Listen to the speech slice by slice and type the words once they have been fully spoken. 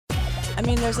I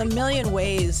mean, there's a million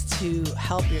ways to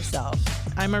help yourself.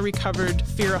 I'm a recovered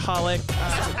fearaholic.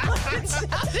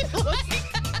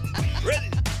 Ready,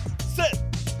 set,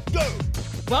 go.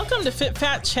 Welcome to Fit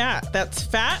Fat Chat. That's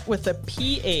fat with a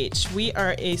PH. We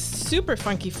are a super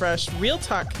funky, fresh, real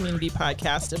talk community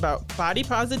podcast about body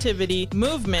positivity,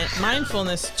 movement,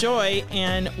 mindfulness, joy,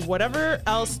 and whatever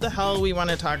else the hell we want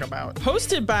to talk about.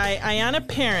 Hosted by Ayana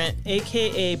Parent,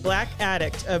 aka Black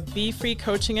Addict of Be Free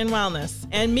Coaching and Wellness,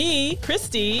 and me,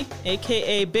 Christy,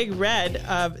 aka Big Red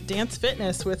of Dance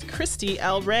Fitness with Christy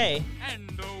L. Ray.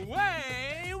 And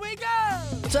away we go.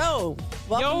 So,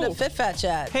 welcome Yo. to Fit Fat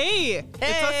Chat. Hey,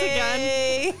 it's us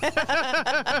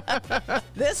again.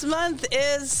 This month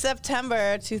is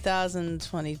September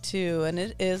 2022, and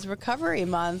it is Recovery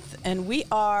Month. And we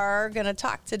are going to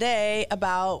talk today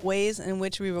about ways in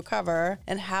which we recover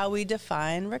and how we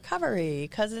define recovery.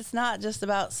 Because it's not just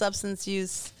about substance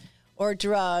use or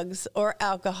drugs or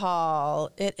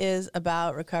alcohol. It is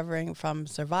about recovering from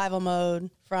survival mode,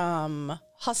 from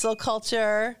hustle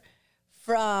culture,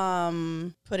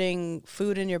 from putting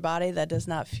food in your body that does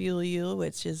not fuel you,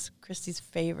 which is Christy's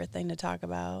favorite thing to talk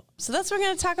about. So that's what we're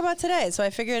going to talk about today. So I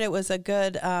figured it was a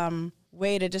good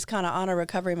way to just kind of honor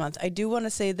Recovery Month. I do want to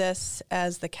say this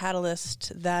as the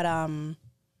catalyst that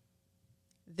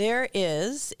there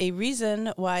is a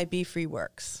reason why Be Free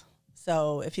works.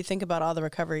 So if you think about all the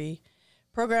recovery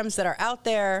programs that are out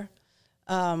there,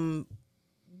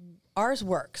 ours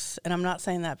works. And I'm not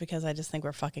saying that because I just think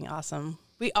we're fucking awesome.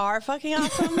 We are fucking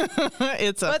awesome.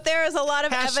 But there is a lot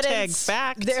of evidence.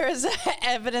 Fact. There is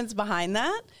evidence behind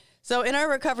that. So in our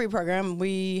recovery program,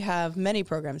 we have many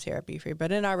programs here at Be Free,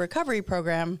 but in our recovery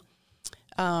program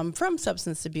from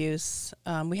substance abuse,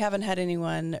 we haven't had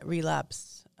anyone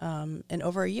relapse in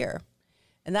over a year.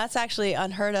 And that's actually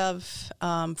unheard of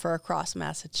for across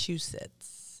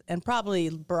Massachusetts and probably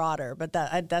broader, but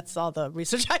that's all the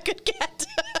research I could get.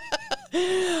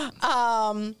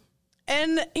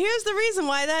 And here's the reason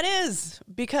why that is.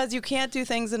 Because you can't do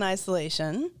things in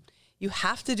isolation. You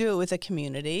have to do it with a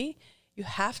community. You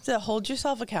have to hold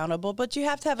yourself accountable, but you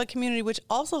have to have a community which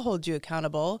also holds you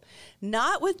accountable,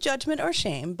 not with judgment or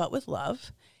shame, but with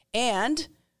love, and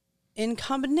in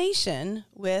combination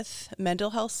with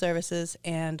mental health services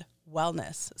and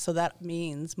wellness. So that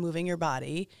means moving your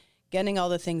body, getting all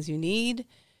the things you need,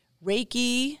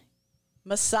 Reiki,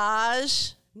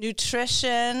 massage,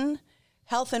 nutrition,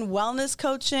 health and wellness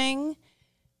coaching,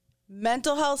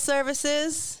 mental health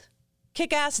services,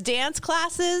 kick-ass dance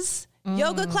classes,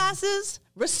 yoga classes,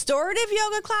 restorative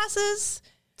yoga classes,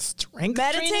 Strength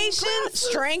meditation, training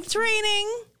strength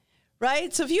training,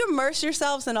 right? So if you immerse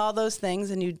yourselves in all those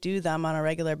things and you do them on a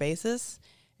regular basis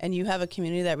and you have a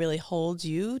community that really holds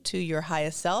you to your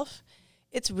highest self,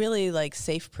 it's really like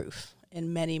safe proof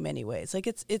in many, many ways. Like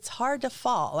it's hard to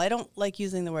fall. I don't like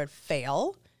using the word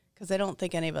fail, because I don't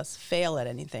think any of us fail at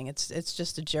anything. It's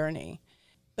just a journey.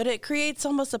 But it creates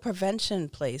almost a prevention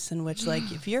place in which,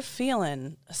 like, if you're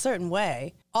feeling a certain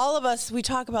way, all of us, we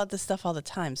talk about this stuff all the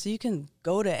time. So you can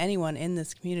go to anyone in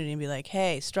this community and be like,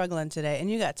 hey, struggling today. And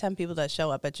you got 10 people that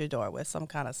show up at your door with some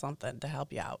kind of something to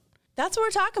help you out. That's what we're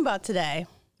talking about today.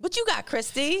 What you got,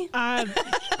 Christy? Well,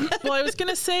 I was going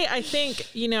to say, I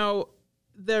think,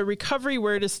 the recovery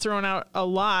word is thrown out a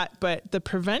lot, but the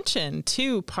prevention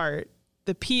too part,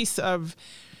 the piece of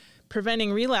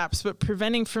preventing relapse, but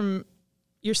preventing from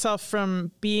yourself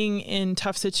from being in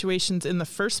tough situations in the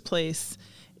first place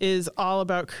is all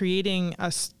about creating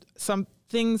some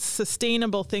things,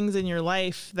 sustainable things in your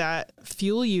life that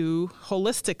fuel you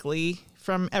holistically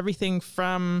from everything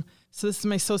from. So this is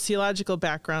my sociological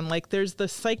background. Like there's the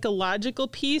psychological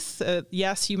piece.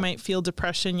 Yes, you might feel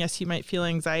depression. Yes, you might feel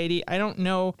anxiety. I don't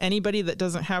know anybody that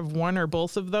doesn't have one or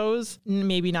both of those,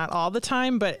 maybe not all the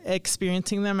time, but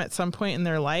experiencing them at some point in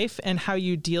their life, and how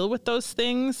you deal with those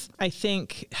things, I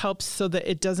think helps so that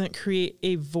it doesn't create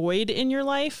a void in your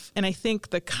life. And I think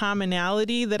the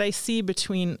commonality that I see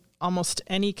between almost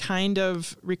any kind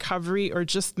of recovery or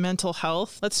just mental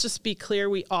health. Let's just be clear.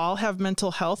 We all have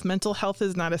mental health. Mental health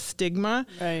is not a stigma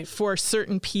for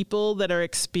certain people that are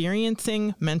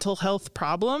experiencing mental health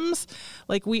problems.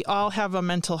 Like we all have a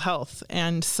mental health.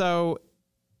 And so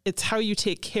it's how you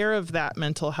take care of that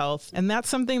mental health. And that's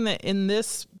something that in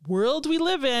this world we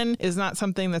live in is not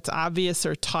something that's obvious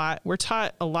or taught. We're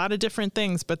taught a lot of different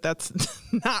things, but that's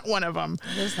not one of them.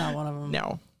 It is not one of them.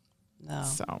 No. No.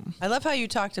 So I love how you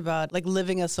talked about like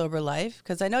living a sober life,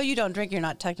 because I know you don't drink. You're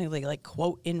not technically like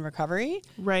quote in recovery.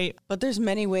 Right. But there's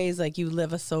many ways like you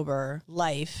live a sober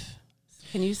life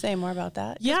Can you say more about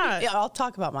that? Yeah. I'll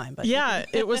talk about mine. But Yeah,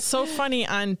 it was so funny.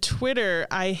 On Twitter,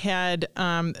 I had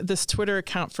this Twitter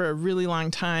account for a really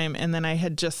long time, and then I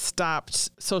had just stopped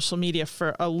social media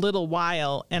for a little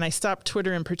while. And I stopped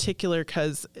Twitter in particular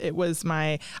because it was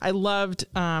I loved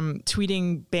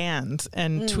tweeting bands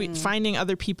and finding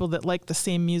other people that like the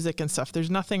same music and stuff. There's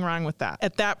nothing wrong with that.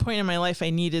 At that point in my life, I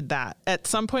needed that. At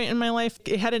some point in my life,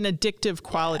 it had an addictive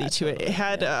quality to it. It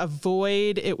had a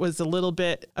void. It was a little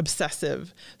bit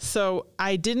obsessive. So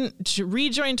I didn't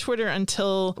rejoin Twitter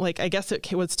until I guess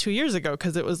it was 2 years ago,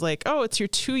 because it was like, oh, it's your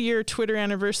 2-year Twitter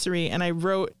anniversary. And I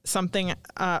wrote something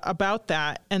about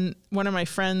that. And one of my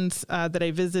friends that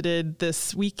I visited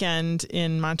this weekend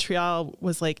in Montreal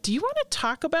was like, do you want to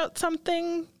talk about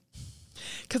something?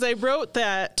 Because I wrote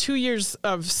that 2 years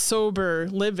of sober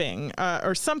living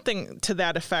or something to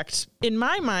that effect. In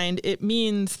my mind, it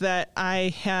means that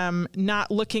I am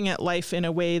not looking at life in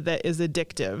a way that is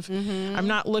addictive. Mm-hmm. I'm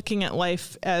not looking at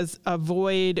life as a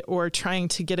void or trying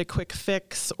to get a quick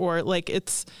fix, or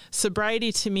it's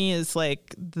sobriety to me is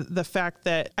the fact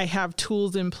that I have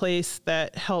tools in place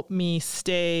that help me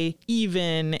stay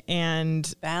even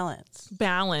and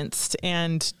balanced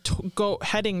and go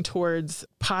heading towards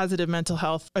positive mental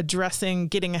health, addressing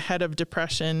getting ahead of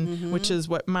depression, which is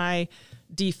what my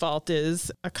default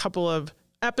is. A couple of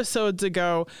episodes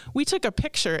ago, we took a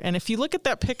picture, and if you look at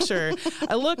that picture,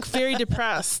 I look very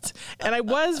depressed, and I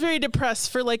was very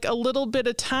depressed for a little bit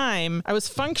of time. I was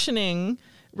functioning,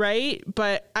 right?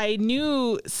 But I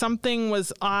knew something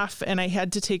was off, and I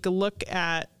had to take a look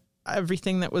at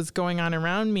everything that was going on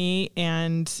around me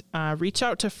and reach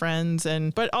out to friends,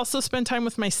 but also spend time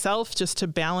with myself just to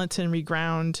balance and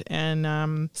reground.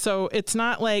 And so it's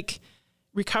not like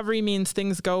recovery means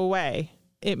things go away.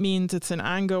 It means it's an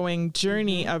ongoing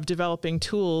journey of developing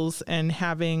tools and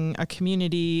having a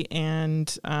community and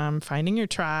finding your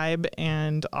tribe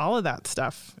and all of that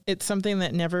stuff. It's something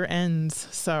that never ends.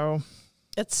 So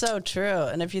it's so true.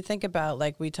 And if you think about,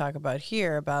 we talk about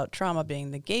here, about trauma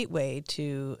being the gateway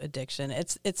to addiction,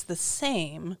 it's the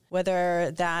same,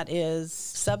 whether that is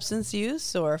substance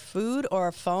use or food or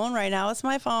a phone. Right now it's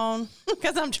my phone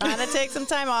because I'm trying to take some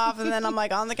time off, and then I'm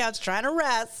on the couch trying to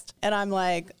rest, and I'm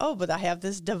like, oh, but I have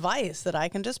this device that I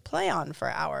can just play on for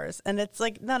hours. And it's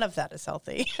none of that is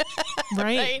healthy.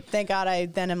 Right. Thank God I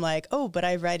then am oh, but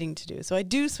I have writing to do. So I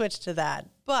do switch to that.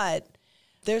 But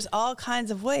there's all kinds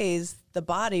of ways the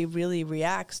body really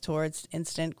reacts towards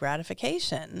instant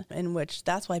gratification, in which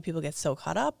that's why people get so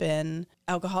caught up in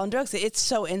alcohol and drugs. It's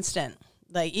so instant.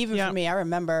 Even for me, I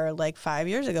remember 5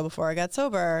 years ago before I got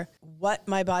sober, what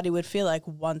my body would feel like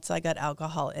once I got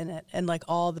alcohol in it, and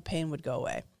all the pain would go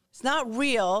away. It's not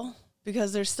real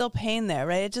because there's still pain there,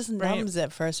 right? It just numbs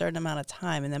it for a certain amount of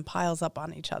time and then piles up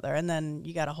on each other. And then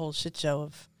you got a whole shit show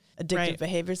of addictive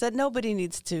behaviors that nobody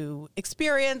needs to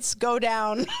experience, go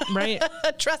down. Right.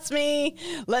 Trust me.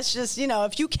 Let's just,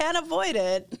 if you can avoid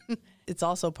it, it's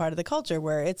also part of the culture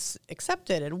where it's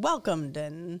accepted and welcomed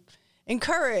and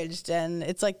encouraged. And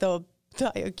it's I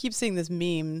keep seeing this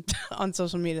meme on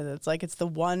social media that's it's the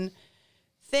one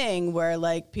thing where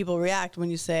people react when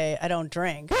you say I don't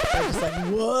drink. They're just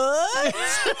what?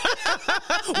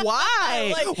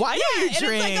 Why? Why do you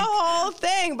drink? It's a whole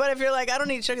thing. But if you're I don't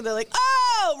eat sugar, they're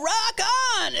oh, rock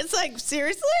on. It's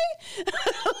seriously?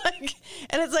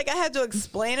 And it's I had to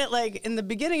explain it. In the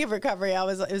beginning of recovery, it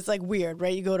was weird,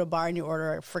 right? You go to a bar and you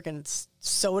order a freaking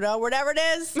soda, whatever it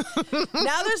is.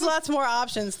 Now there's lots more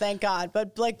options, thank God.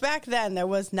 But back then there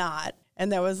was not.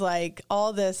 And there was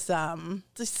all this the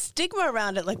stigma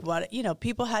around it, what,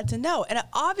 people had to know. And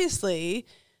obviously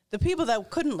the people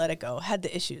that couldn't let it go had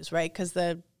the issues, right? Because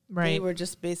they were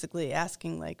just basically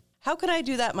asking how can I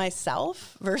do that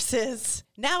myself versus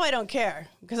now I don't care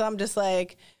because I'm just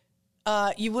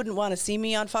you wouldn't want to see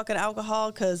me on fucking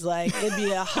alcohol because it'd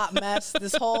be a hot mess.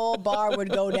 This whole bar would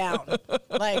go down.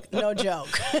 No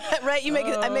joke. Right?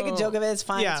 I make a joke of it. It's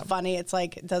fine. Yeah. It's funny. It's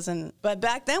it doesn't. But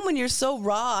back then when you're so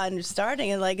raw and you're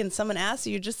starting and and someone asks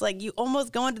you, you're just you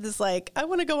almost go into this I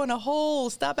want to go in a hole.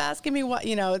 Stop asking me what,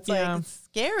 it's it's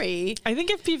scary. I think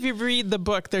if you read the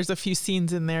book, there's a few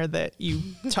scenes in there that you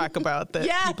talk about that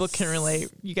people can relate.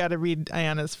 You got to read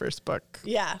Ayana's first book.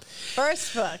 Yeah.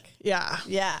 First book. Yeah.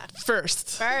 Yeah.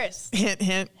 First.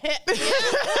 Hint.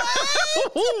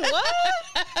 What?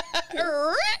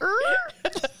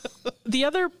 The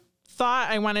other thought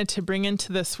I wanted to bring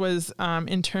into this was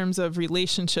in terms of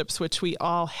relationships, which we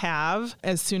all have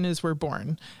as soon as we're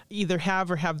born, either have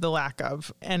or have the lack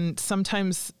of. And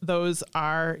sometimes those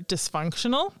are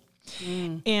dysfunctional.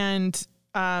 And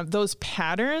those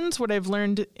patterns, what I've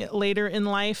learned later in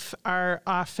life, are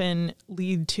often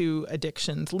lead to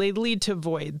addictions. They lead to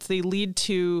voids. They lead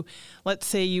to, let's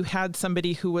say you had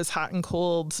somebody who was hot and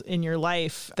cold in your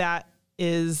life. That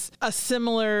is a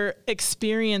similar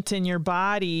experience in your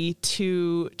body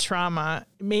to trauma.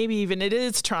 Maybe even it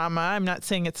is trauma. I'm not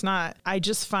saying it's not. I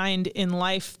just find in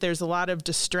life there's a lot of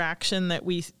distraction that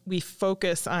we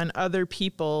focus on other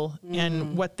people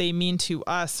and what they mean to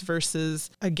us versus,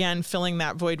 again, filling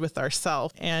that void with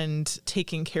ourselves and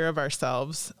taking care of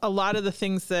ourselves. A lot of the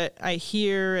things that I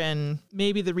hear, and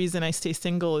maybe the reason I stay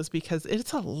single is because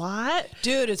it's a lot.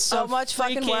 Dude, it's so much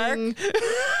fucking work.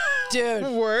 Dude.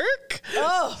 Work.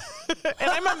 Oh.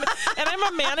 And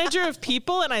I'm a manager of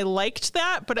people, and I liked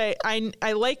that, but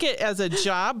I like it as a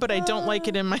job, but I don't like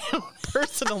it in my own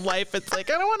personal life. It's like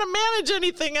I don't want to manage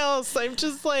anything else. I'm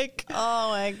just like,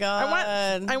 oh my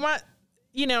God. I want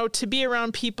to be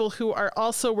around people who are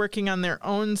also working on their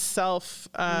own self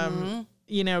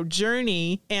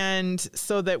journey, and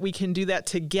so that we can do that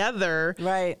together.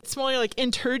 Right. It's more like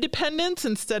interdependence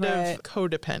instead of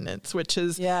codependence, which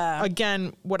is,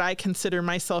 again, what I consider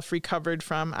myself recovered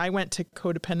from. I went to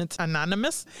Codependence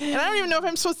Anonymous, and I don't even know if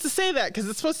I'm supposed to say that because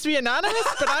it's supposed to be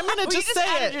anonymous, but I'm going to just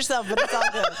say it. Yourself, but it's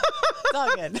all good. It's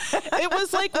all good. It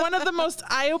was like one of the most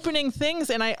eye-opening things,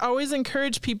 and I always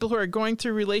encourage people who are going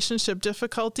through relationship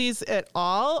difficulties at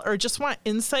all, or just want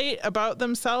insight about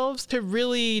themselves, to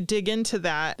really dig into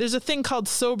that. There's a thing called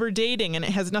sober dating, and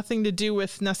it has nothing to do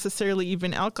with necessarily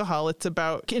even alcohol. It's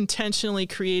about intentionally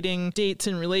creating dates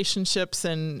and relationships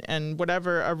and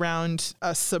whatever around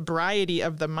a sobriety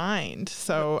of the mind.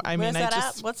 So Where's that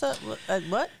at? What's up?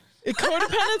 What?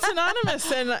 Codependence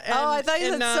Anonymous, and I thought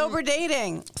you said sober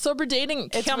dating. Sober dating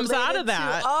comes out of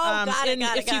that. Got it.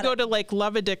 If you go to like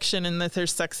love addiction, and that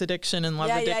there's sex addiction and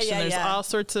love addiction, there's all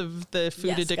sorts of the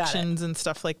food addictions and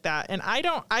stuff like that. And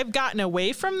I've gotten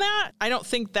away from that. I don't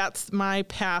think that's my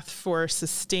path for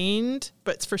sustained,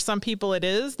 but for some people it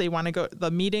is. They want to go, the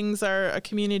meetings are a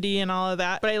community and all of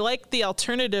that. But I like the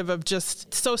alternative of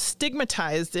just so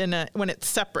stigmatized when it's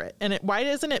separate. And why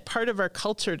isn't it part of our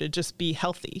culture to just be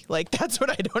healthy? Like, that's what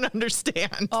I don't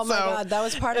understand. Oh my God. That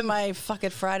was part of my fucking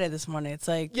Friday this morning. It's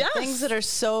like things that are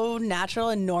so natural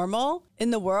and normal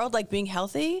in the world, like being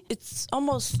healthy, it's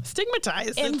almost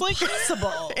stigmatized.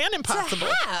 Impossible. And impossible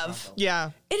to have.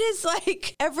 Yeah. It is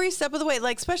like every step of the way,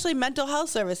 like especially mental health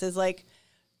services, like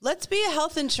let's be a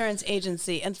health insurance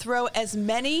agency and throw as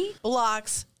many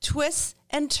blocks, twists,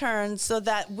 and turns so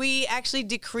that we actually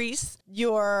decrease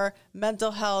your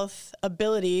mental health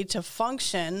ability to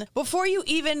function before you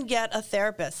even get a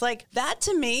therapist. Like that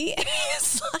to me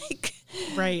is like,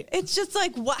 right. It's just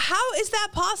like, how is that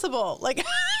possible? Like,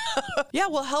 yeah,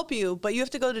 we'll help you, but you have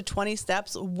to go to 20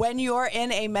 steps when you're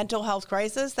in a mental health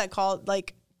crisis that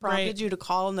prompted you to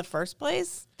call in the first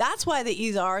place. That's why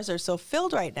the ERs are so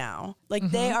filled right now. Like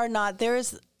they are not,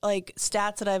 there's like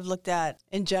stats that I've looked at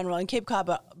in general in Cape Cod,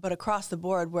 but across the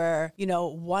board where,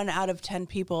 1 out of 10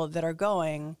 people that are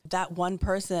going, that one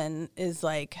person is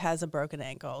like, has a broken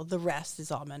ankle. The rest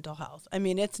is all mental health. I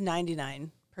mean, it's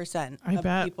 99%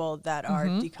 of people that are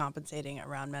decompensating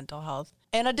around mental health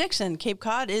and addiction. Cape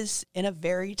Cod is in a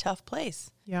very tough place.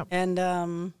 Yep. And,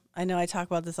 I know I talk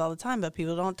about this all the time, but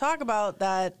people don't talk about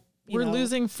that. We're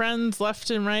losing friends left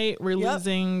and right. We're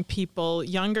losing people,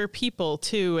 younger people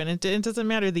too. And it doesn't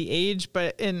matter the age,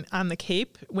 but on the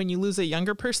Cape, when you lose a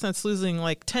younger person, that's losing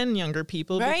like 10 younger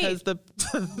people because the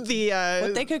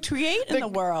what they could create in the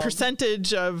world.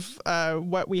 Percentage of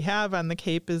what we have on the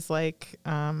Cape is like,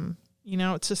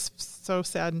 it's just so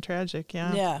sad and tragic.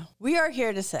 Yeah. Yeah. We are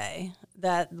here to say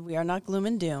that we are not gloom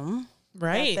and doom.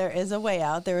 Right. There is a way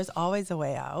out. There is always a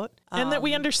way out. And that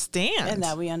we understand.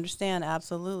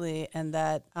 Absolutely. And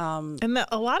that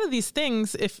a lot of these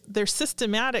things, if they're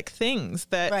systematic things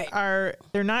that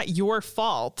they're not your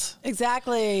fault.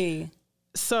 Exactly.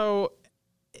 So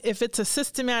if it's a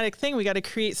systematic thing, we got to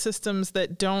create systems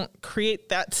that don't create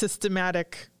that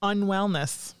systematic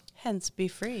unwellness. Hence, be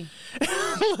free.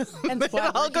 Hence, it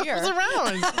all goes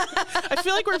around. I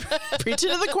feel like we're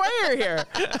preaching to the choir here.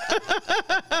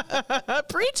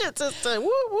 Preach it, sister. Woo,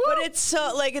 woo. But it's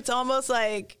so it's almost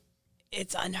like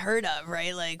it's unheard of,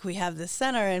 right? Like we have this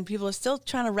center, and people are still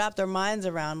trying to wrap their minds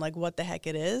around like what the heck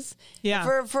it is. Yeah.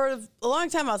 For a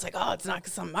long time, I was like, oh, it's not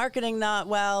because I'm marketing not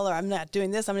well, or I'm not doing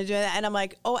this, I'm not doing that, and I'm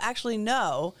like, oh, actually,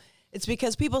 no. It's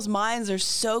because people's minds are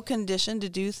so conditioned to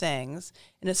do things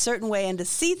in a certain way and to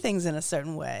see things in a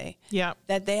certain way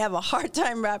that they have a hard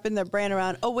time wrapping their brain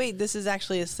around, oh, wait, this is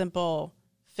actually a simple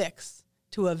fix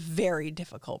to a very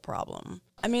difficult problem.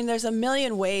 I mean, there's a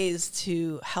million ways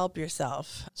to help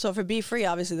yourself. So for Be Free,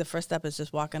 obviously the first step is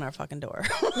just walk in our fucking door.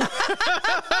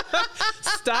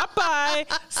 Stop by,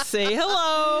 say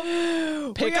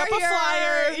hello, pick up a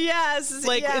flyer. Yes.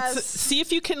 Like, yes. see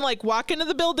if you can like walk into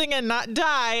the building and not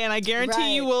die, and I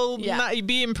guarantee you will not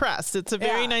be impressed. It's a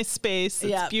very nice space.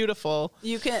 It's beautiful.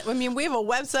 You can. I mean, we have a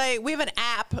website. We have an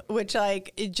app, which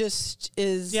like it just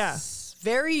is.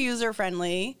 Very user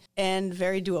friendly and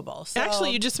very doable. So,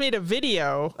 actually, you just made a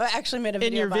video. I actually made a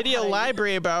video in your video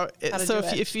library about it. So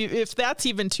if that's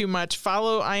even too much,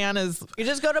 follow Ayana's. You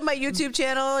just go to my YouTube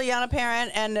channel, Ayana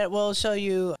Parent, and it will show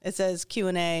you. It says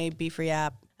Q&A, Be Free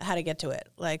app, how to get to it.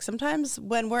 Like sometimes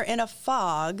when we're in a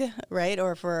fog, right,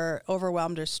 or if we're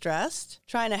overwhelmed or stressed,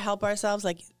 trying to help ourselves,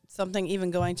 like something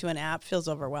even going to an app feels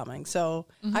overwhelming. So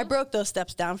I broke those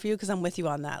steps down for you because I'm with you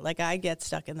on that. Like I get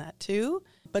stuck in that too.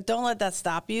 But don't let that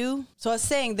stop you. So I was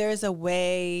saying there's a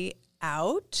way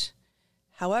out.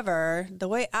 However, the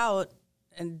way out,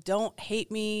 and don't hate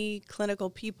me, clinical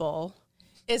people,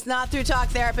 is not through talk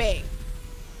therapy.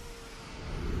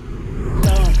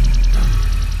 Boom.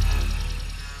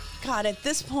 God, at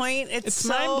this point, it's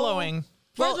so mind-blowing.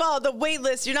 First of all, the wait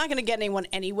list, you're not going to get anyone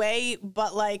anyway,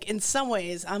 but like in some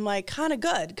ways, I'm like kind of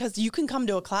good because you can come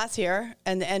to a class here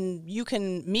and you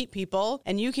can meet people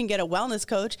and you can get a wellness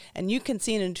coach and you can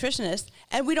see a nutritionist,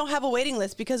 and we don't have a waiting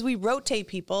list because we rotate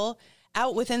people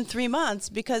out within 3 months.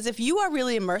 Because if you are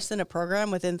really immersed in a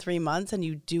program within 3 months and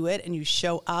you do it and you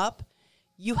show up,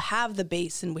 you have the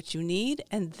base in which you need,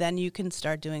 and then you can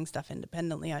start doing stuff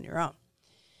independently on your own.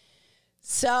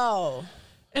 So...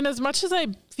 And as much as I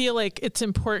feel like it's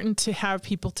important to have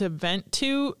people to vent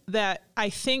to, that I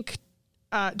think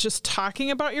just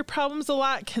talking about your problems a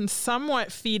lot can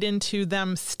somewhat feed into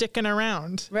them sticking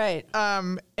around. Right.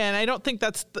 And I don't think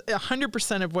that's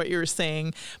 100% of what you're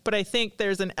saying, but I think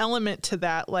there's an element to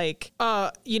that. Like,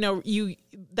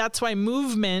 that's why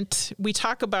movement, we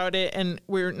talk about it, and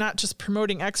we're not just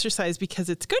promoting exercise because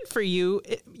it's good for you.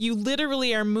 You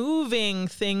literally are moving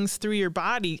things through your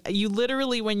body. You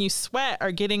literally, when you sweat,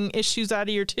 are getting issues out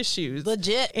of your tissues.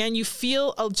 Legit. And you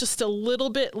feel just a little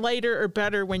bit lighter or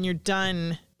better when you're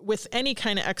done with any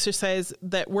kind of exercise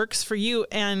that works for you.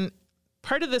 And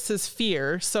part of this is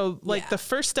fear. So like the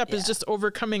first step is just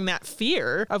overcoming that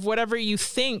fear of whatever you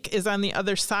think is on the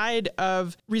other side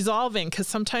of resolving. Because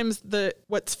sometimes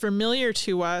what's familiar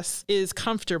to us is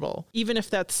comfortable, even if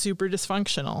that's super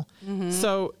dysfunctional. Mm-hmm.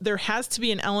 So there has to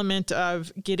be an element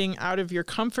of getting out of your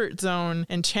comfort zone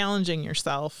and challenging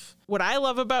yourself. What I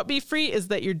love about Be Free is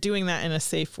that you're doing that in a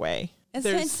safe way. And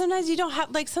sometimes you don't have,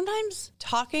 like sometimes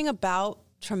talking about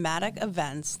traumatic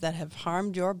events that have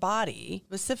harmed your body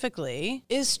specifically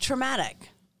is traumatic.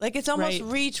 Like it's almost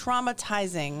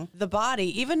re-traumatizing the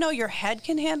body, even though your head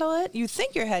can handle it. You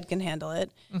think your head can handle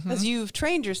it because you've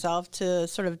trained yourself to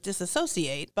sort of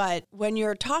disassociate. But when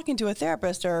you're talking to a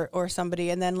therapist or somebody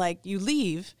and then like you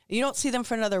leave, you don't see them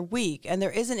for another week and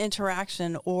there isn't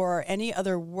interaction or any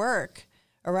other work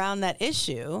around that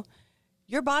issue,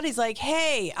 your body's like,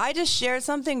 hey, I just shared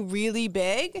something really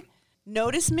big.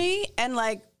 Notice me and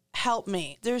like help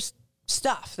me. There's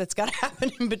stuff that's got to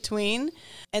happen in between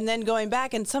and then going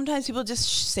back. And sometimes people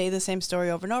just say the same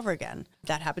story over and over again.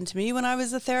 That happened to me when I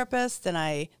was a therapist and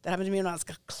that happened to me when I was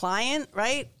a client,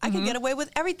 right? I can get away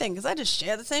with everything because I just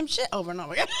share the same shit over and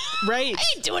over again. Right. I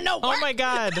ain't doing no work. Oh my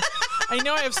God. I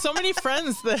know I have so many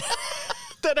friends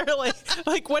that are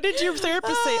like, what did your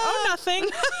therapist say? Oh, nothing.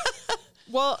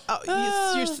 Well,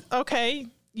 you're okay.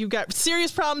 You've got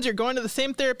serious problems. You're going to the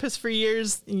same therapist for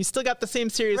years, and you still got the same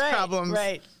serious problems.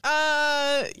 Right.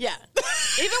 Yeah.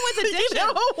 Even with addiction,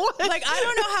 like I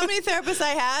don't know how many therapists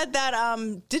I had that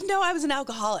didn't know I was an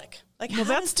alcoholic. Like, well,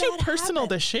 that's too personal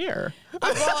to share.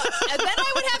 Well, and then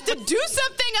I would have to do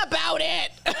something about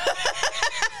it.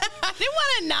 I didn't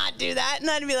want to not do that. And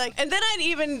I'd be like, and then I'd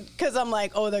even, because I'm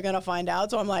like, oh, they're going to find out.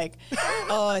 So I'm like,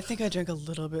 oh, I think I drink a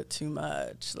little bit too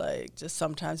much, like just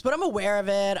sometimes. But I'm aware of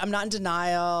it. I'm not in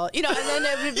denial. And then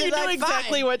it would be you like, know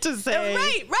exactly fine. what to say.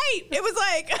 Right. It was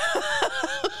like.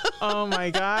 Oh my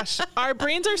gosh. Our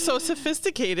brains are so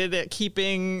sophisticated at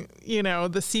keeping,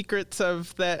 the secrets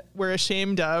of that we're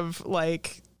ashamed of.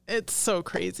 Like, it's so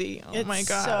crazy. Oh my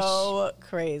gosh. So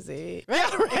crazy. Right?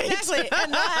 Yeah, right. Exactly.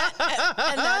 And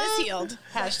that is healed.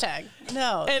 Hashtag.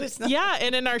 No.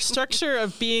 And in our structure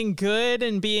of being good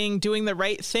and doing the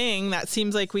right thing, that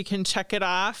seems like we can check it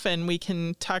off and we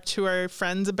can talk to our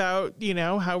friends about,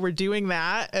 how we're doing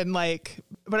that. And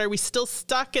but are we still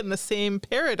stuck in the same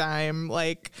paradigm?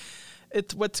 Like,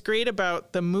 it's what's great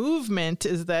about the movement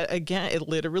is that, again, it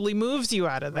literally moves you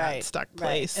out of that stuck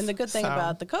place. And the good thing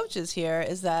about the coaches here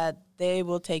is that they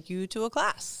will take you to a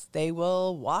class. They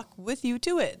will walk with you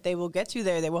to it. They will get you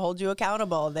there. They will hold you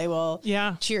accountable. They will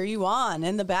cheer you on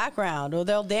in the background, or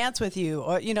they'll dance with you,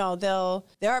 or,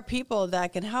 there are people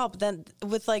that can help. Then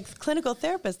with like clinical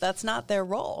therapists, that's not their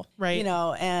role, right?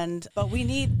 But we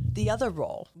need the other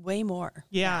role way more.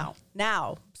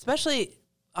 Now, especially,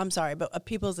 I'm sorry, but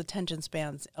people's attention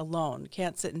spans alone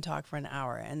can't sit and talk for an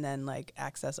hour and then like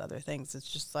access other things. It's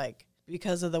just like,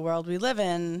 because of the world we live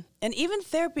in, and even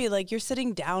therapy, like you're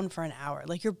sitting down for an hour,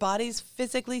 like your body's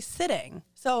physically sitting.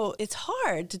 So it's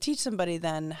hard to teach somebody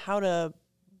then how to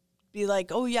be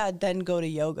like, oh yeah, then go to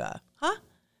yoga. Huh?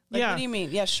 Like, what do you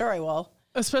mean? Yeah, sure I will.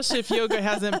 Especially if yoga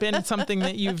hasn't been something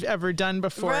that you've ever done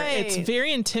before. Right. It's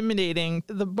very intimidating.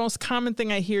 The most common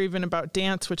thing I hear even about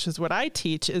dance, which is what I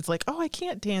teach, is like, oh, I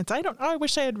can't dance. I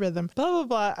wish I had rhythm. Blah,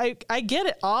 blah, blah. I get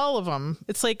it. All of them.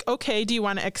 It's like, okay, do you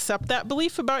want to accept that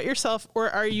belief about yourself, or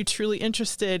are you truly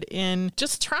interested in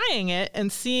just trying it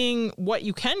and seeing what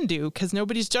you can do? Because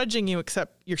nobody's judging you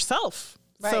except yourself.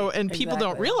 Right, so, and people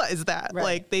don't realize that. Right,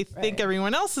 like they think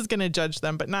everyone else is going to judge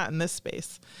them, but not in this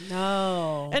space.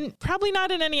 No. And probably not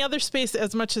in any other space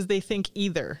as much as they think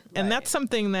either. And that's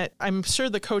something that I'm sure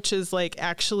the coaches like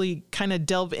actually kind of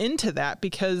delve into that,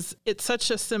 because it's such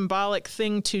a symbolic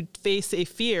thing to face a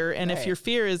fear. And if your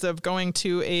fear is of going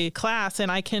to a class,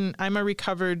 and I'm a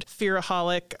recovered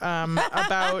fearaholic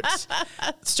about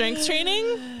strength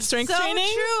training. So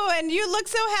true. And you look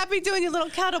so happy doing your little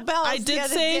kettlebells. I did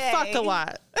say fuck a lot.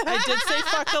 I did say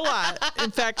fuck a lot.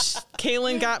 In fact,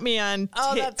 Kaylin got me on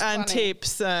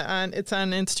tapes. It's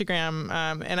on Instagram,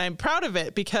 and I'm proud of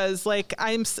it, because like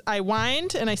I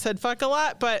whined and I said fuck a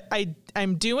lot, but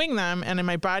I'm doing them, and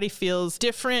my body feels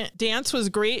different. Dance was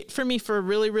great for me for a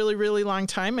really, really, really long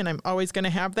time, and I'm always going to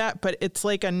have that. But it's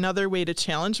like another way to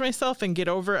challenge myself and get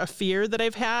over a fear that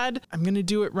I've had. I'm going to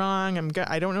do it wrong.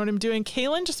 I don't know what I'm doing.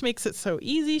 Kaylin just makes it so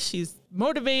easy. She's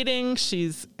motivating.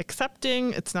 She's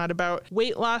accepting. It's not about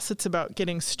weight loss. It's about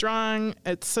getting strong.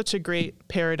 It's such a great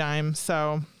paradigm.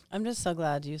 So I'm just so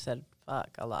glad you said fuck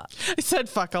a lot. I said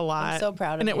fuck a lot. I'm so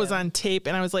proud of you. And it was on tape.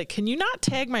 And I was like, can you not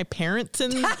tag my parents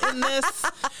in this?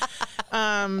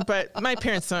 But my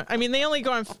parents don't. I mean, they only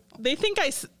go on. They think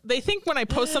when I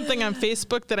post something on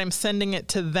Facebook that I'm sending it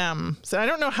to them. So I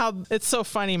don't know how. It's so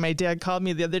funny. My dad called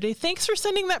me the other day. Thanks for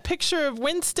sending that picture of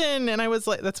Winston. And I was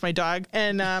like, that's my dog.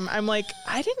 And I'm like,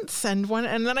 I didn't send one.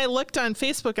 And then I looked on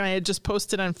Facebook, and I had just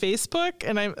posted on Facebook.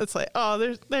 And it's like,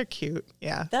 oh, they're cute.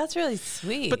 Yeah, that's really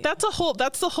sweet. But that's the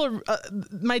whole.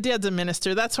 My dad's a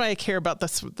minister. That's why I care about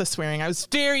the swearing. I was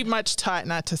very much taught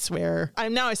not to swear.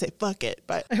 Now I say fuck it,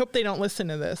 but I hope they don't listen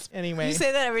to this anyway. You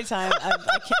say that every time.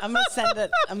 I'm gonna send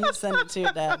it. I'm gonna send it to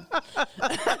your dad.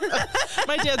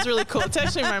 My dad's really cool. It's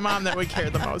actually my mom that would care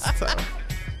the most. So.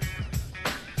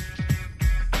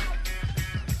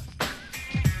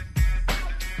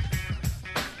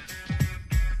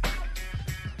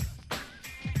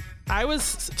 I was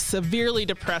severely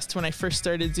depressed when I first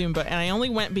started Zumba, and I only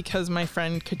went because my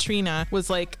friend Katrina was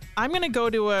like, I'm going to go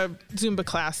to a Zumba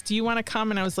class. Do you want to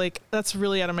come? And I was like, that's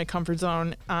really out of my comfort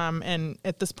zone. And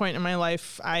at this point in my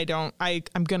life, I'm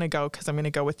going to go because I'm going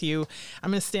to go with you.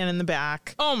 I'm going to stand in the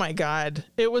back. Oh my God.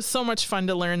 It was so much fun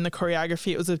to learn the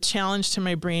choreography. It was a challenge to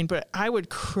my brain, but I would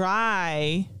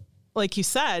cry, like you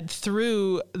said,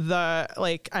 through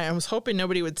I was hoping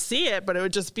nobody would see it, but it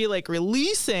would just be like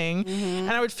releasing,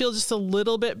 and I would feel just a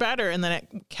little bit better. And then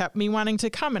it kept me wanting to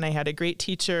come. And I had a great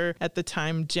teacher at the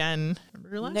time, Jen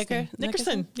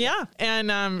Nickerson. Yeah.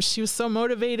 And she was so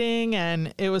motivating,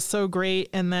 and it was so great.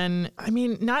 And then, I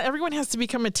mean, not everyone has to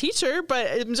become a teacher,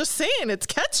 but I'm just saying it's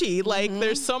catchy. Like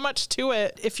there's so much to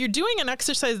it. If you're doing an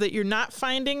exercise that you're not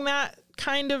finding that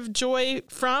kind of joy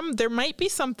from, there might be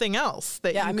something else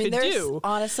that you could do.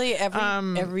 Honestly,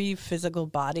 every physical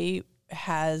body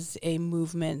has a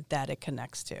movement that it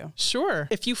connects to. Sure.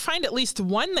 If you find at least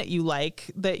one that you like,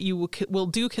 that you will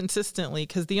do consistently,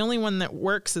 because the only one that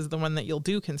works is the one that you'll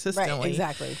do consistently. Right,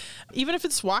 exactly. Even if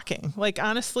it's walking. Like,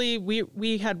 honestly,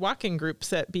 we had walking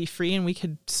groups at Be Free, and we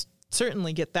could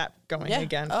certainly get that going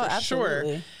again for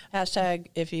absolutely. Sure. Hashtag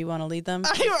if you want to lead them.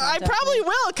 I probably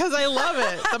will, because I love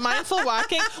it. The mindful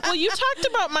walking. Well, you talked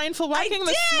about mindful walking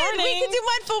this morning. We could do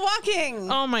mindful walking.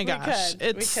 Oh my gosh.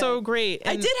 It's so great.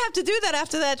 And I did have to do that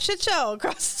after that shit show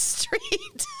across the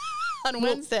street. On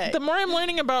Wednesday. The more I'm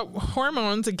learning about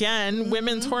hormones, again,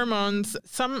 women's hormones,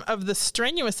 some of the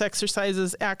strenuous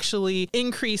exercises actually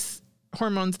increase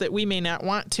hormones that we may not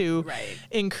want to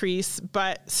increase,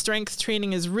 but strength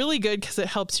training is really good because it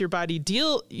helps your body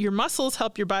your muscles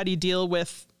help your body deal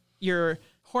with your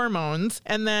hormones.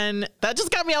 And then that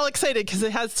just got me all excited because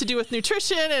it has to do with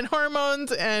nutrition and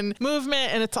hormones and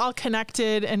movement, and it's all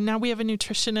connected. And now we have a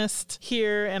nutritionist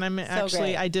here, and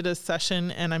I did a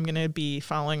session, and I'm going to be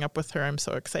following up with her. I'm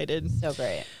so excited. So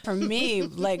great. For me,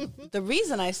 like the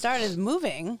reason I started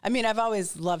moving, I mean, I've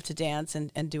always loved to dance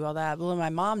and do all that. But when my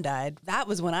mom died, that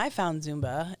was when I found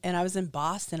Zumba, and I was in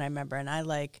Boston, I remember, and I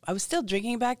was still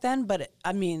drinking back then, but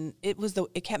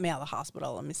it kept me out of the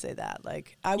hospital. Let me say that.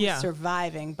 Like I was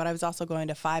surviving, but I was also going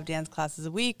to 5 dance classes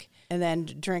a week and then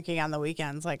drinking on the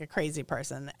weekends like a crazy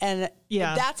person. And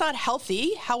that's not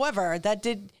healthy. However,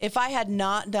 if I had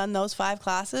not done those 5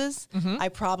 classes, I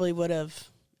probably would have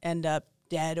ended up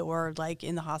dead or like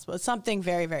in the hospital. Something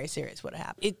very, very serious would have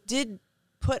happened. It did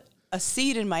put a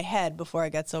seed in my head before I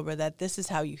got sober that this is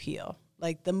how you heal.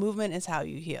 Like the movement is how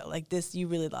you heal. Like this, you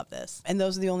really love this. And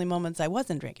those are the only moments I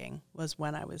wasn't drinking was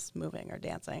when I was moving or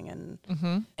dancing.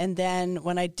 And then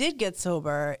when I did get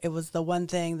sober, it was the one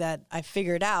thing that I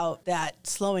figured out that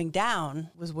slowing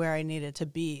down was where I needed to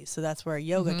be. So that's where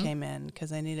yoga came in,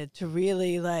 because I needed to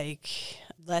really like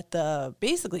let the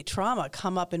basically trauma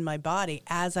come up in my body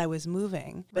as I was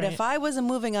moving. But if I wasn't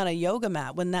moving on a yoga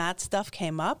mat, when that stuff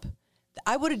came up,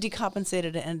 I would have decompensated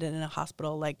and ended in a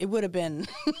hospital. Like it would have been.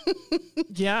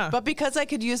 Yeah. But because I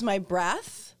could use my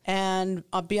breath and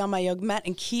be on my yoga mat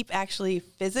and keep actually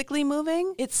physically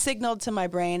moving, it signaled to my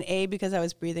brain, A, because I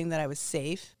was breathing, that I was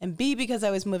safe, and B, because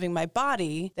I was moving my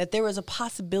body, that there was a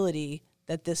possibility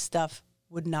that this stuff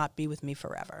would not be with me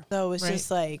forever. So it was just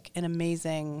like an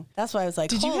amazing, that's why I was like,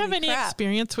 did you have any crap.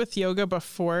 experience with yoga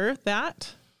before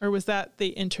that? Or was that the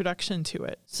introduction to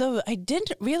it? So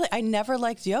I never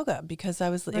liked yoga because it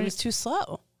was too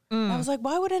slow. I was like,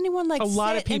 why would anyone like a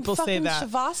lot of people say that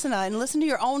Shavasana and listen to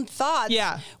your own thoughts?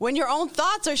 Yeah. When your own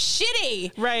thoughts are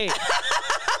shitty. Right.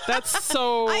 That's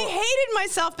so. I hated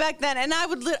myself back then, and I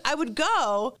would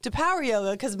go to power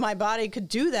yoga because my body could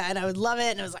do that, and I would love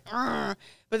it, and it was like, Argh.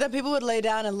 But then people would lay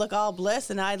down and look all bliss,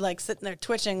 and I'd like sitting there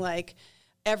twitching like.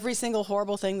 Every single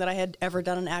horrible thing that I had ever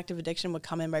done in active addiction would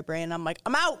come in my brain. And I'm like,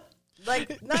 I'm out.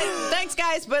 Like, thanks,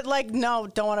 guys. But like, no,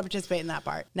 don't want to participate in that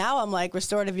part. Now I'm like,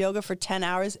 restorative yoga for 10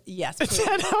 hours. Yes, please.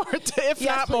 10 hours, if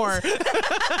not more.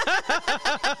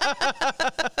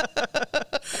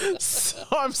 So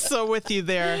I'm so with you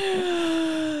there.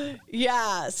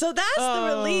 Yeah. So that's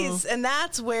the release. And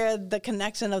that's where the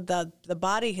connection of the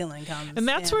body healing comes. And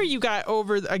that's where you got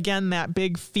over, again, that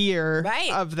big fear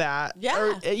of that. Yeah.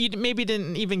 Or you maybe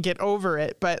didn't even get over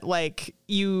it, but like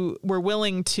you were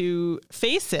willing to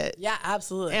face it. Yeah,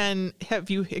 absolutely. And have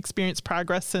you experienced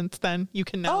progress since then? You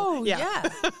can know. Oh, yeah.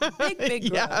 Big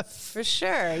growth. Yes. For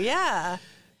sure. Yeah.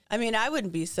 I mean, I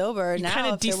wouldn't be sober now. Kind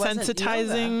of if there wasn't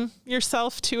desensitizing yoga.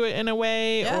 yourself to it in a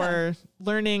way, or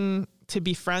learning to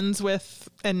be friends with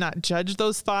and not judge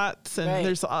those thoughts. And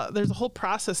there's a whole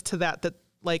process to that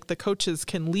like the coaches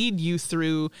can lead you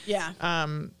through. Yeah.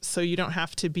 So you don't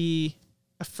have to be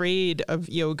afraid of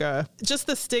yoga. Just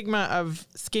the stigma of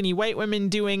skinny white women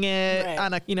doing it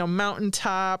on a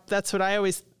mountaintop. That's what I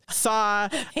always saw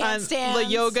on the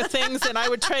yoga things, and I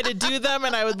would try to do them,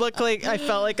 and I would look like I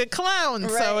felt like a clown.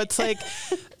 So it's like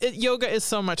yoga is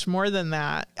so much more than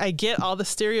that. I get all the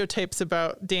stereotypes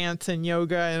about dance and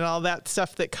yoga and all that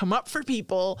stuff that come up for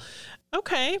people.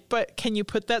 Okay, but can you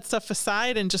put that stuff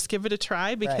aside and just give it a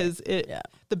try? Because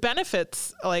the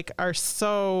benefits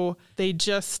are they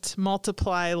just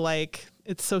multiply, like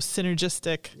it's so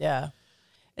synergistic. Yeah.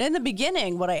 And in the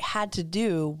beginning, what I had to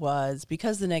do was,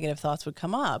 because the negative thoughts would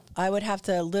come up, I would have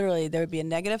to there would be a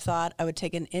negative thought. I would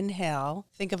take an inhale,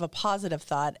 think of a positive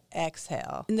thought,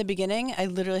 exhale. In the beginning, I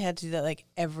literally had to do that like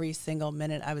every single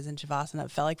minute I was in Shavasana.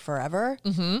 It felt like forever.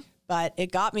 Mm-hmm. But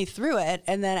it got me through it.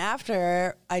 And then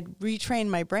after, I retrained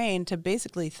my brain to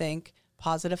basically think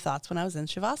positive thoughts when I was in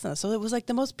Shavasana. So it was like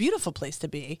the most beautiful place to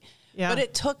be. Yeah. But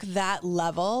it took that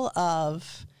level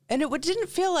of, and it didn't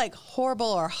feel like horrible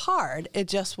or hard. It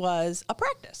just was a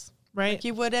practice. Right. Like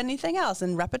you would anything else,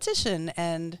 and repetition.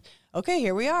 And okay,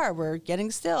 here we are. We're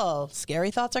getting still.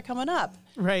 Scary thoughts are coming up.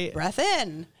 Right. Breath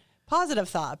in. Positive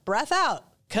thought. Breath out.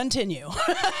 Continue.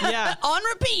 Yeah. On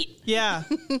repeat. Yeah.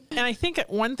 And I think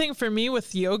one thing for me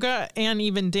with yoga and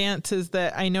even dance is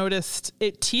that I noticed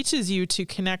it teaches you to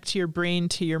connect your brain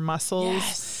to your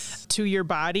muscles, to your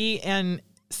body. And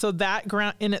so that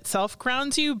in itself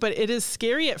grounds you, but it is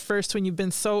scary at first when you've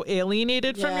been so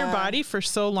alienated from your body for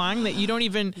so long that you don't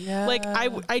even like,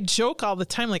 I joke all the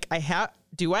time. Like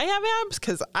do I have abs?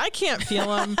 Cause I can't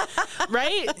feel them.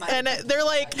 Right. And they're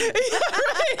like,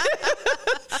 right?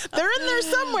 They're in there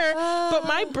somewhere, but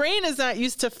my brain is not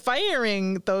used to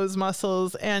firing those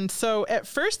muscles. And so at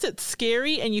first it's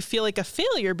scary and you feel like a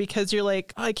failure because you're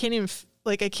like, oh, I can't even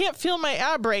like I can't feel my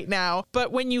ab right now.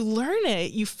 But when you learn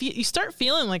it, you start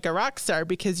feeling like a rock star,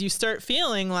 because you start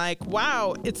feeling like,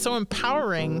 wow, it's so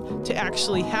empowering to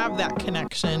actually have that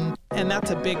connection. And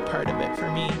that's a big part of it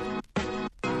for me.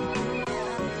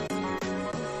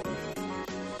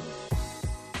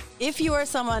 If you are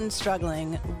someone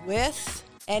struggling with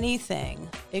anything,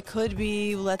 it could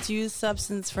be, let's use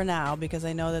substance for now, because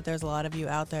I know that there's a lot of you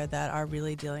out there that are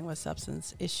really dealing with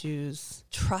substance issues.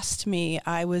 Trust me,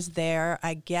 I was there.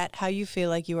 I get how you feel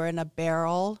like you are in a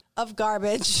barrel of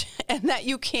garbage and that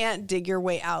you can't dig your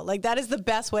way out. Like, that is the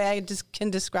best way I just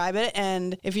can describe it.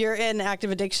 And if you're in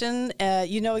active addiction,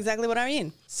 you know exactly what I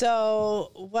mean.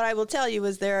 So what I will tell you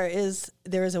is there is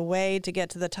a way to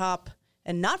get to the top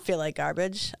and not feel like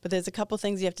garbage, but there's a couple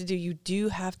things you have to do. You do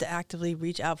have to actively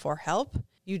reach out for help.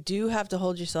 You do have to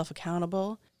hold yourself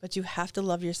accountable, but you have to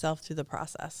love yourself through the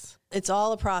process. It's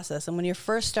all a process. And when you're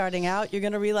first starting out, you're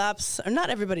going to relapse. Or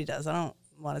not everybody does. I don't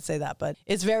want to say that, but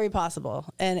it's very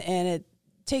possible. And it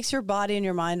takes your body and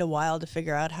your mind a while to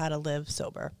figure out how to live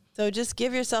sober. So just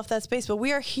give yourself that space. But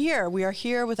we are here. We are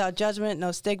here without judgment,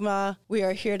 no stigma. We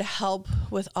are here to help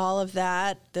with all of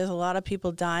that. There's a lot of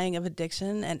people dying of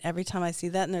addiction. And every time I see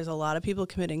that, and there's a lot of people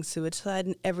committing suicide,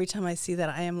 and every time I see that,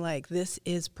 I am like, this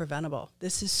is preventable.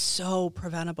 This is so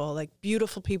preventable. Like,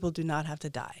 beautiful people do not have to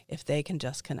die if they can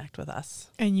just connect with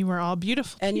us. And you are all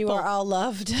beautiful And people, you are all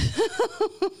loved.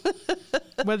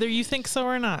 whether you think so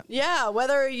or not. Yeah,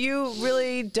 whether you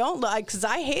really don't like, because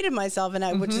I hated myself,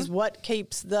 and which is what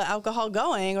keeps the alcohol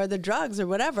going, or the drugs, or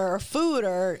whatever, or food,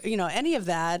 or any of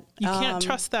that. You can't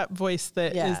trust that voice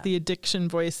that is the addiction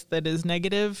voice that is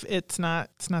negative. It's not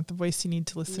the voice you need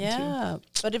to listen to. Yeah,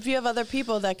 but if you have other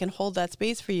people that can hold that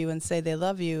space for you and say they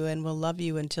love you and will love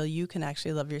you until you can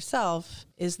actually love yourself,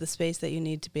 is the space that you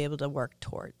need to be able to work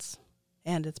towards,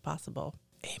 and it's possible.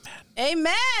 Amen.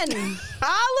 Amen.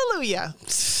 Hallelujah.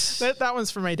 That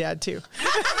one's for my dad too.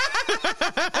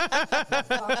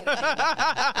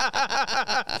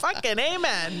 Fucking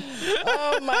amen.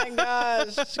 Oh my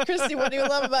gosh. Christy, what do you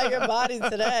love about your body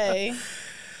today?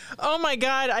 Oh my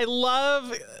God.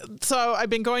 So I've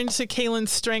been going to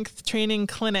Kaylin's strength training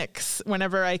clinics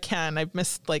whenever I can. I've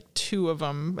missed like 2 of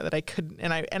them that I could,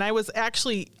 and I was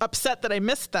actually upset that I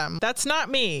missed them. That's not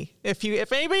me. If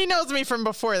anybody knows me from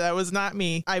before, that was not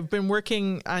me. I've been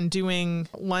working on doing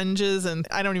lunges, and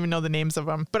I don't even know the names of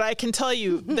them, but I can tell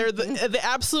you they're the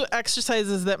absolute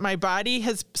exercises that my body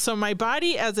has. So my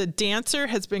body as a dancer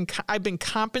I've been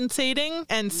compensating.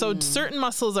 And so certain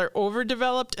muscles are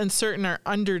overdeveloped and certain are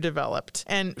underdeveloped.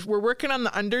 And we're working on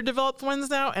the underdeveloped ones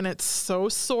now, and it's so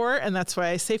sore. And that's why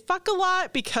I say fuck a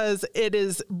lot, because it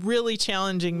is really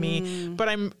challenging me. But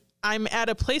I'm at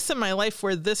a place in my life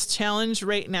where this challenge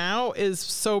right now is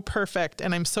so perfect,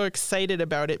 and I'm so excited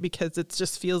about it because it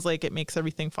just feels like it makes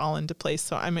everything fall into place.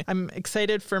 So I'm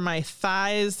excited for my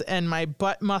thighs and my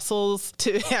butt muscles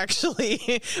to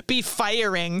actually be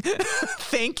firing.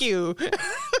 Thank you.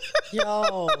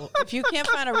 Yo, if you can't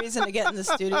find a reason to get in the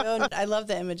studio, I love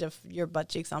the image of your butt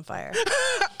cheeks on fire.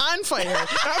 On fire,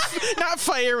 not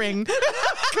firing.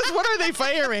 Because what are they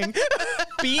firing?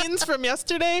 Beans from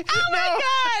yesterday? Oh my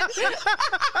God!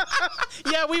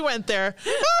 Yeah, we went there.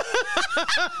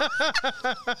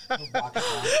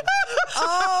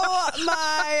 Oh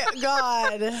my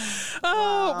God.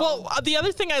 Oh, well, the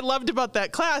other thing I loved about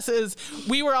that class is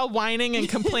we were all whining and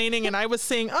complaining, and I was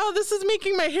saying, oh, this is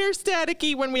making my hair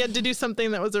staticky, when we had to do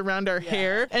something that was around our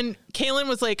hair. And Kaylin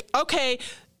was like, okay,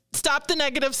 stop the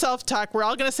negative self-talk. We're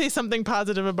all going to say something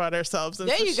positive about ourselves. And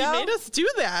there so you she go. made us do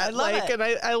that. I love it. And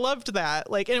I loved that.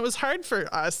 And it was hard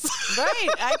for us. Right.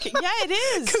 Yeah, it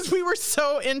is. Because we were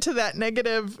so into that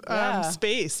negative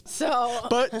space. So,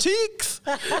 Butt cheeks.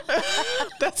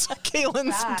 That's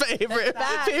Kaylin's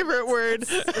favorite word.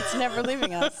 It's never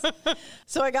leaving us.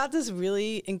 So I got this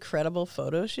really incredible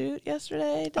photo shoot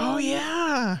yesterday. Oh,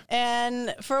 yeah.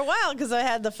 And for a while, because I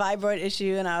had the fibroid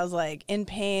issue and I was like in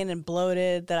pain and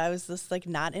bloated, that I was just like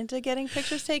not into getting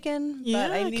pictures taken. Yeah,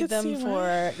 but I I need could them see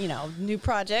for, new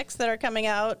projects that are coming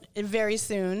out very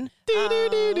soon.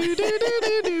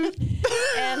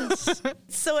 And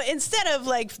so instead of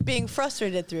like being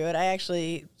frustrated through it, I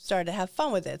actually started to have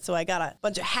fun with it. So I got a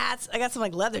bunch of hats. I got some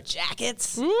like leather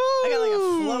jackets. Ooh. I got like a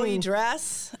flowy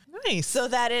dress. Nice. So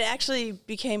that it actually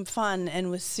became fun and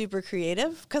was super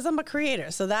creative, because I'm a creator.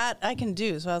 So that I can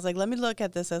do. So I was like, let me look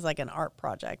at this as like an art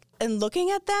project. And looking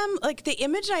at them, like the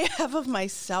image I have of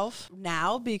myself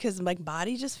now, because my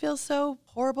body just feels so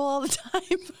horrible all the time.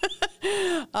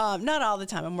 Not all the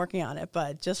time. I'm working on it,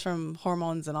 but just from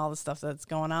hormones and all the stuff that's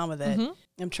going on with it,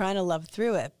 I'm trying to love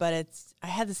through it. But I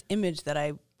had this image that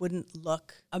I wouldn't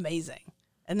look amazing.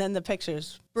 And then the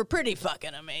pictures were pretty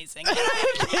fucking amazing.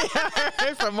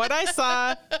 From what I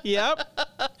saw, yep.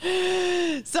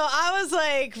 So I was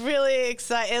like really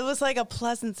excited. It was like a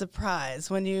pleasant surprise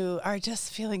when you are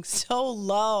just feeling so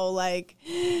low, like,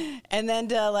 and then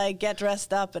to like get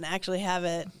dressed up and actually have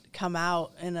it come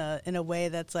out in a way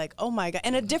that's like, oh my God,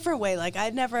 in a different way. Like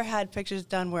I'd never had pictures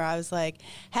done where I was like,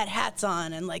 had hats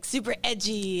on and like super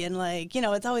edgy and like,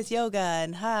 it's always yoga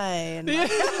and hi. And like,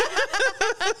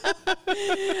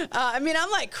 I mean,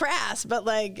 I'm like crass, but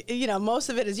like, most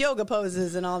of it is yoga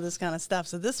poses and all this kind of stuff.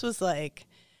 So this was like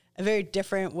a very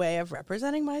different way of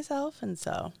representing myself. And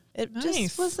so it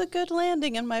just was a good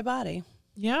landing in my body.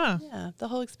 Yeah. Yeah, the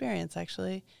whole experience,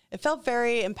 actually. It felt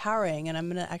very empowering, and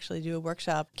I'm going to actually do a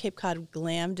workshop. Cape Cod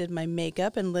Glam did my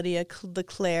makeup, and Lydia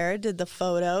LeClaire did the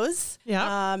photos.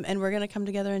 Yeah. And we're going to come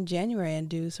together in January and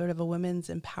do sort of a women's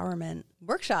empowerment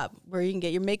workship where you can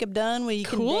get your makeup done, where you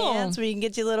can dance, where you can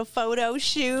get your little photo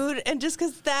shoot. And just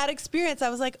because that experience, I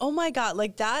was like, oh my God,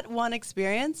 like that one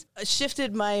experience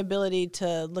shifted my ability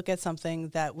to look at something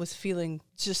that was feeling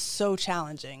just so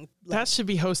challenging. That should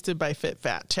be hosted by Fit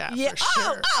Fat Chat for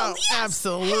sure. Oh, yes.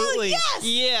 Absolutely. Hell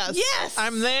yes. Yes.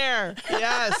 I'm there.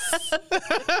 Yes.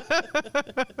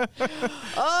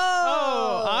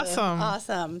 Oh, awesome.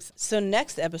 Awesome. So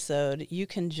next episode, you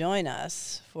can join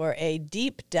us for a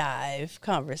deep dive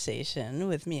conversation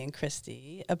with me and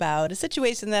Christy about a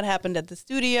situation that happened at the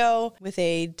studio with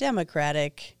a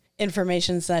Democratic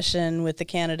information session with the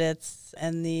candidates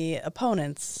and the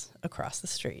opponents across the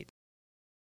street.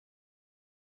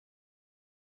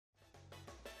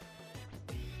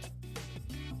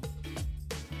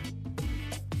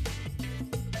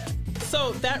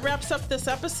 So that wraps up this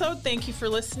episode. Thank you for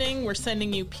listening. We're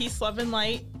sending you peace, love, and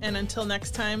light. And until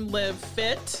next time, live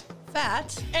fit,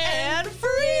 fat, and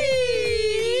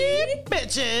free,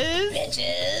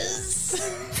 bitches.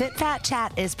 Fit Fat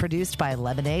Chat is produced by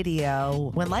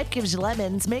Lemonadio. When life gives you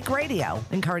lemons, make radio.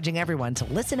 Encouraging everyone to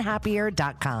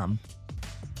listenhappier.com.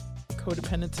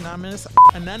 Codependents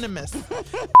Anonymous.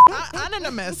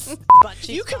 Anonymous.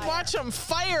 You can watch them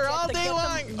fire all day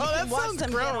long. Oh, that sounds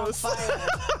gross.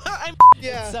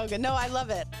 Yeah. It's so good. No, I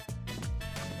love it.